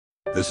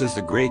This is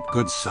the great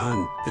good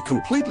son,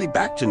 completely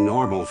back to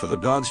normal for the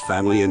dog's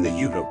family in the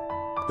Udo.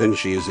 Then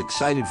she is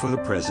excited for the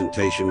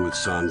presentation with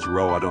Son's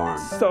robot arm.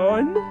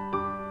 Son,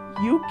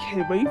 you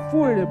can't wait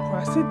for the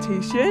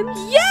presentation?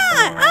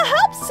 Yeah, I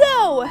hope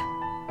so!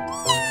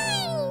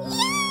 Yay!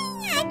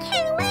 I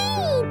can't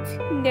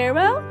wait!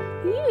 Nero,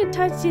 you need to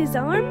touch his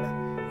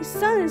arm. His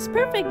son is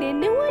perfect and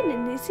new one,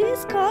 and this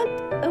is called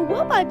a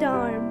robot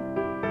arm.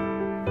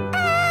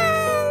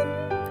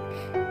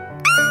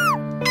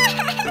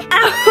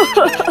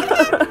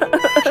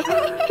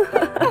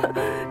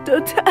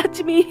 Don't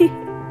touch me.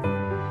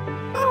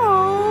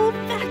 Oh,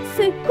 that's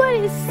the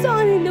greatest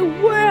son in the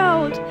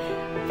world.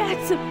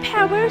 That's the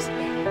powers.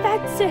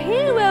 That's the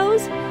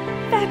heroes.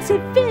 That's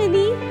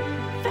infinity.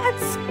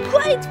 That's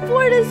great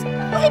for this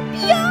great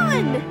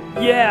beyond.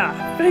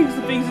 Yeah, thanks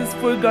to Faces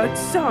for God's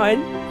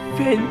son.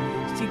 Then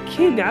she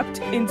kidnapped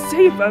and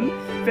saved him.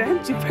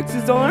 Then she fixed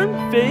his arm.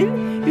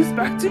 Then he's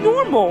back to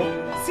normal.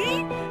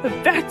 See?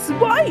 That's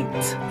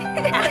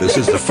right. This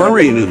is the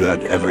furry who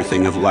that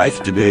everything of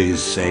life today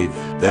is saved.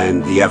 Then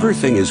the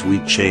everything is we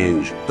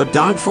change. But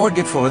don't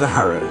forget for the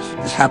horrors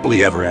is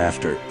happily ever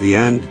after. The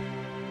end.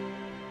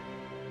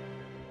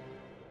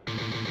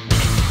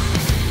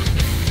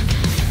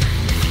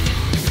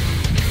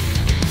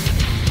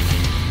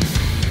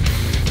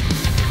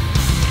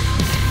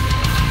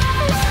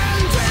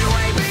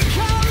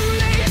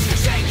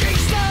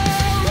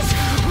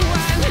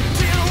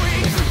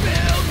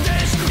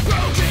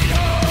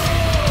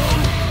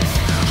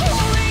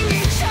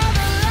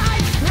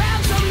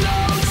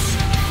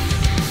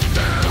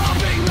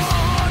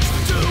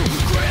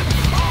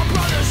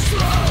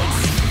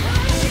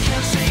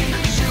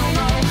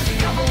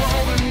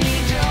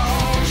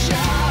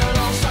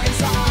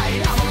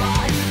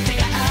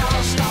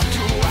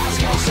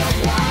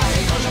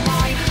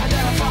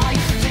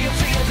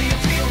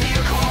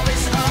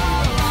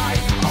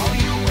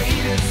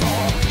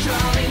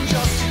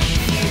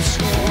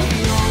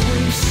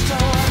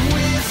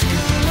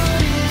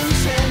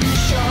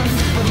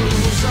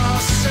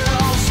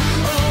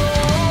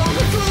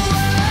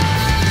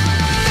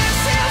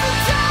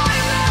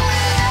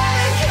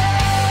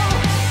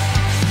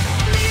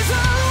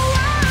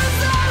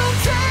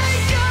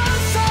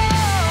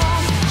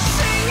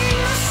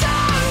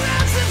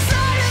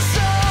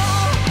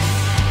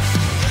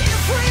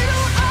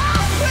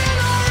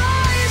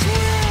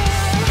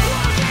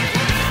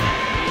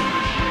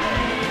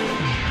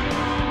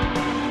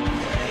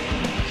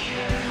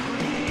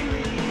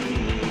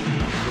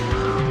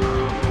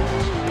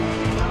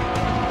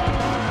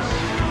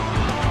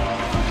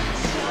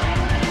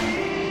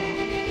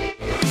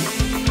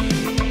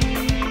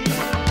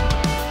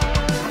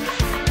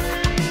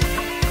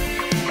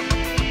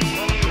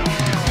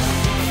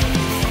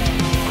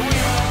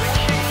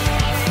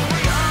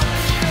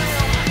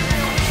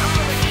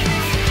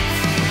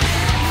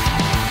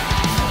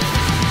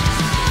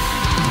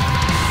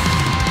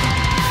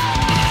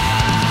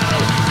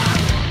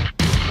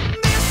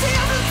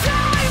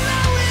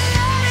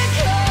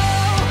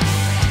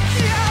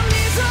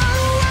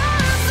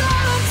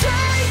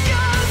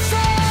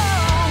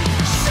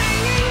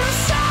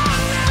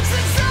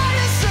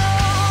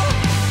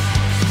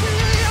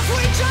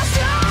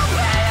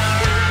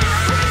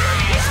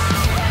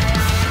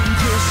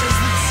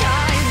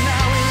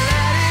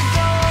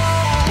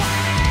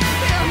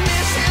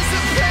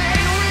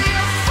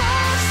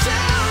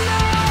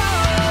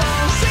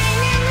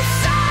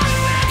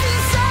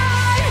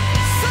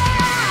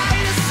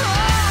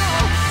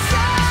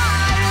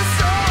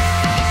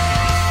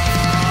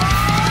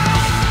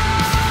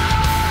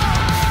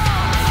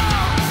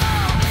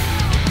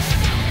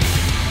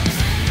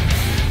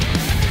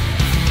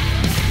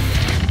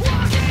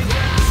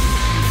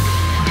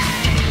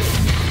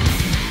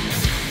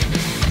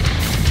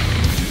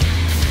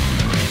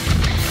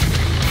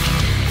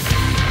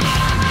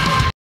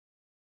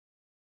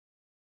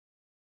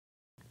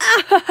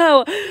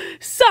 Oh,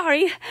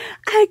 sorry.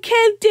 I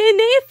can't do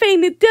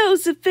anything to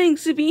those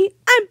things to me.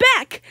 I'm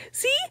back.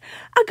 See?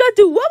 I got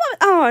the robot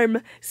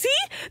arm. See?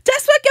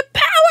 That's like a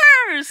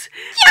powers.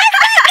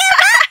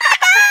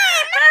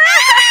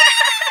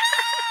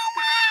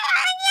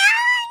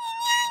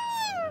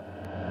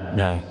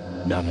 No,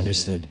 not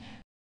understood.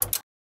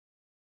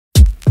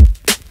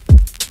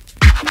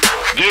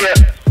 Yeah.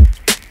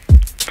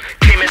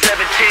 Came at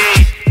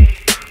 17.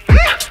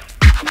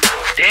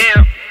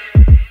 Damn.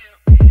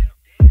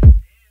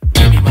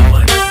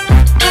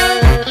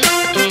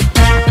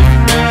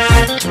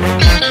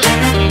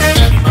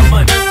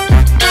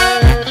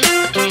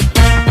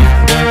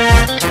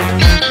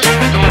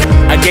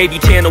 I gave you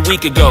 10 a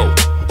week ago.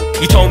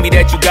 You told me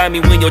that you got me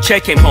when your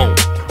check came home.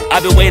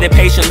 I've been waiting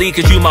patiently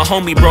cause you my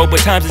homie, bro.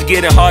 But times is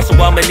getting hard, so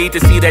I'ma need to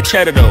see that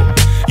cheddar though.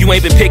 You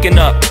ain't been picking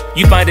up,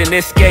 you finding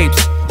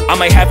escapes. I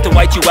might have to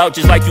white you out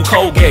just like you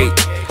Colgate.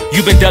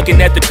 You been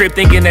ducking at the crib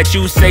thinking that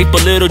you safe,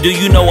 but little do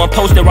you know I'm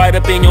posted right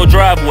up in your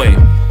driveway.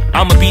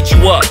 I'ma beat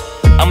you up,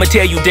 I'ma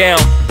tear you down.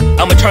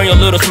 I'ma turn your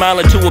little smile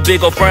into a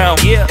big ol' frown.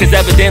 Cause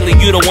evidently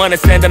you don't wanna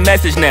send a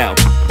message now.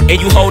 And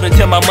you holding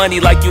to my money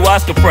like you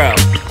Oscar proud.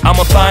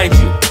 I'ma find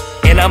you,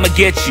 and I'ma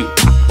get you.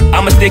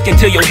 I'ma stick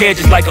into your head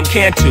just like I'm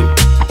Cantu.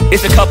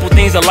 It's a couple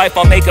things in life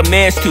I'll make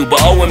amends to,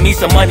 but owing me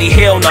some money,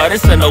 hell no,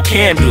 this a no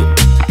can do.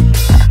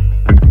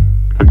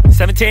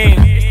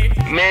 17.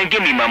 Man,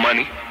 give me my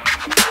money.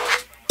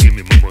 Give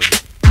me my money.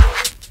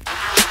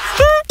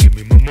 Give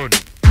me my money.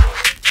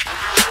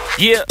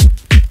 Yeah.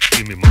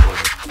 Give me my money.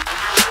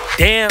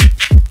 Damn.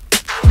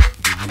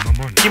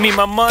 Give me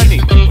my money.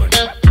 Give me my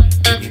money.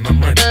 Give me my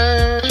money.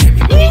 Give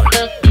me my money.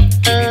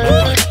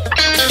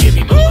 Give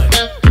me my money.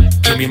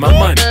 Give me my money. Give me my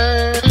money.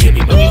 Give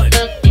me my money.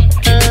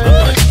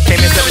 Came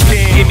in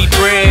 17. Give me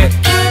bread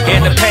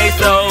and the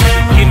peso.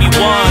 Give me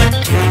one.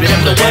 Then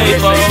I'm the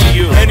wave.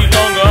 Any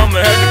longer, I'ma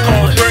have to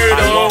call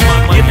Fredo.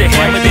 Get the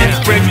hammer, then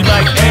spread you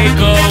like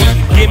Eggo.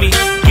 Give me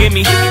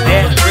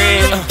that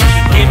bread.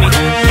 Give me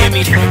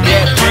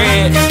that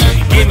bread.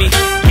 Give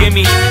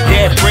me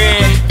that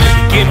bread.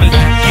 Give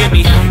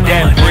me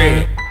that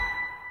bread.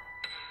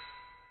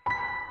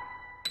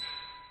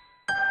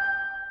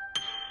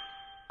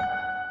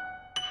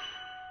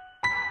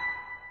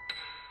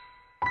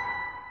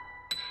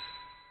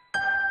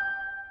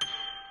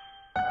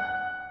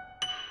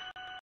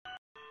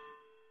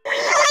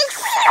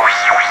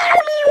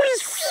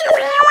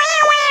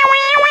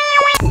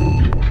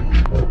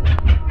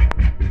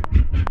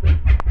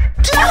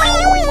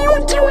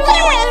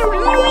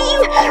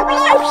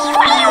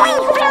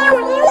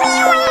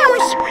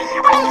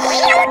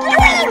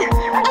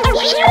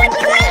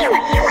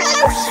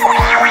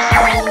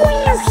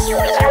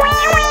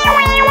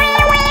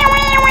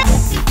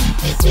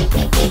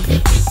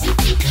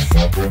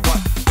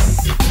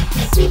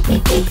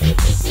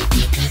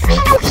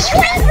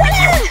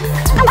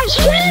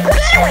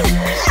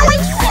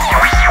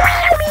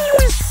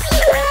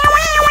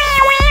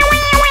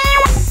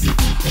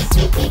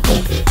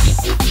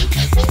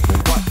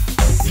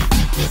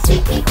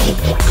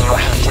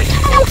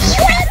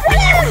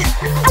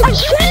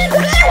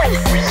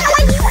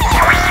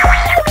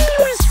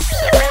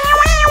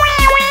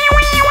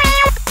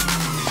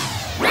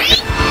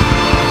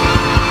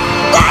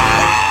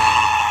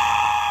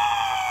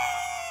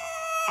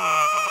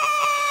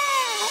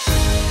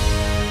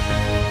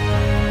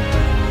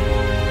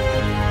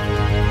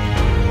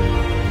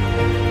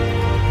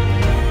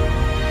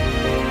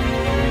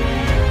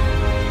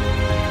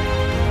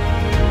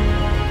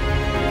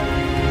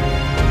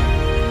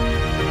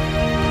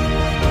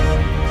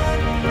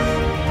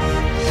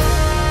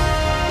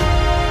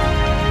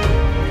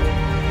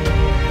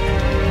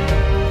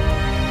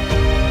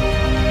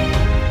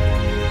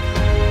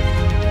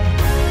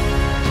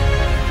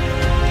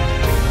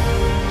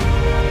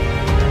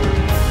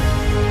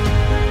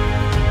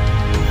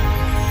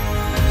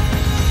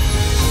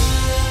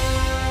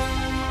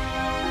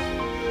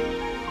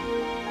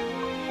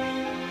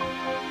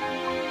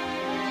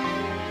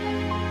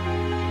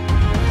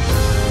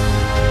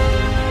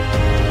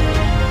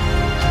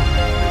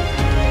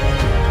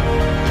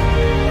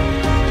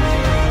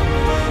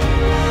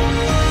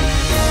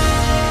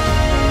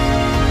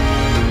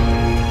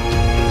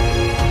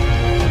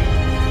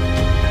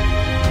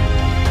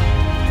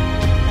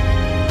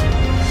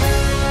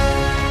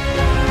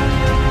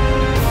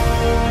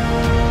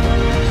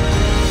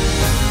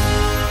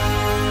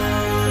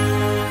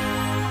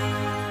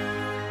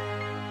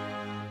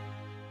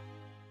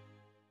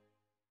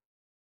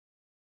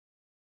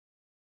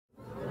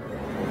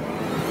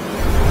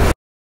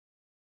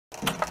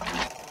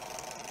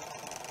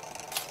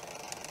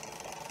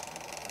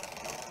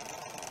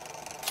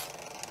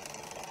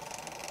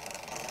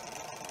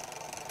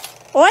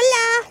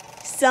 Hola,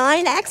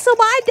 soy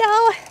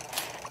Exomando.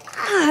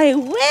 I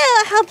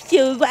will help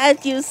you when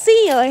you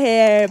see your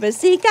hair,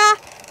 Basika.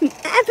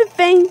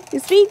 Everything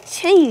is being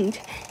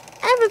changed.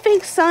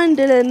 Everything's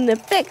under the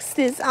fix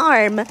this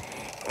arm.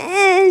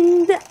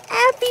 And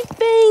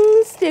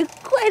everything's the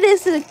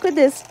greatest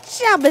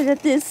job under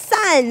the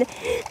sun.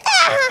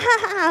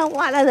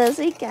 What a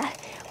Basika.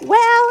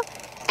 Well,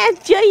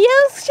 enjoy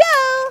your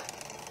show.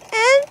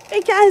 And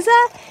because,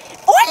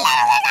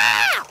 hola!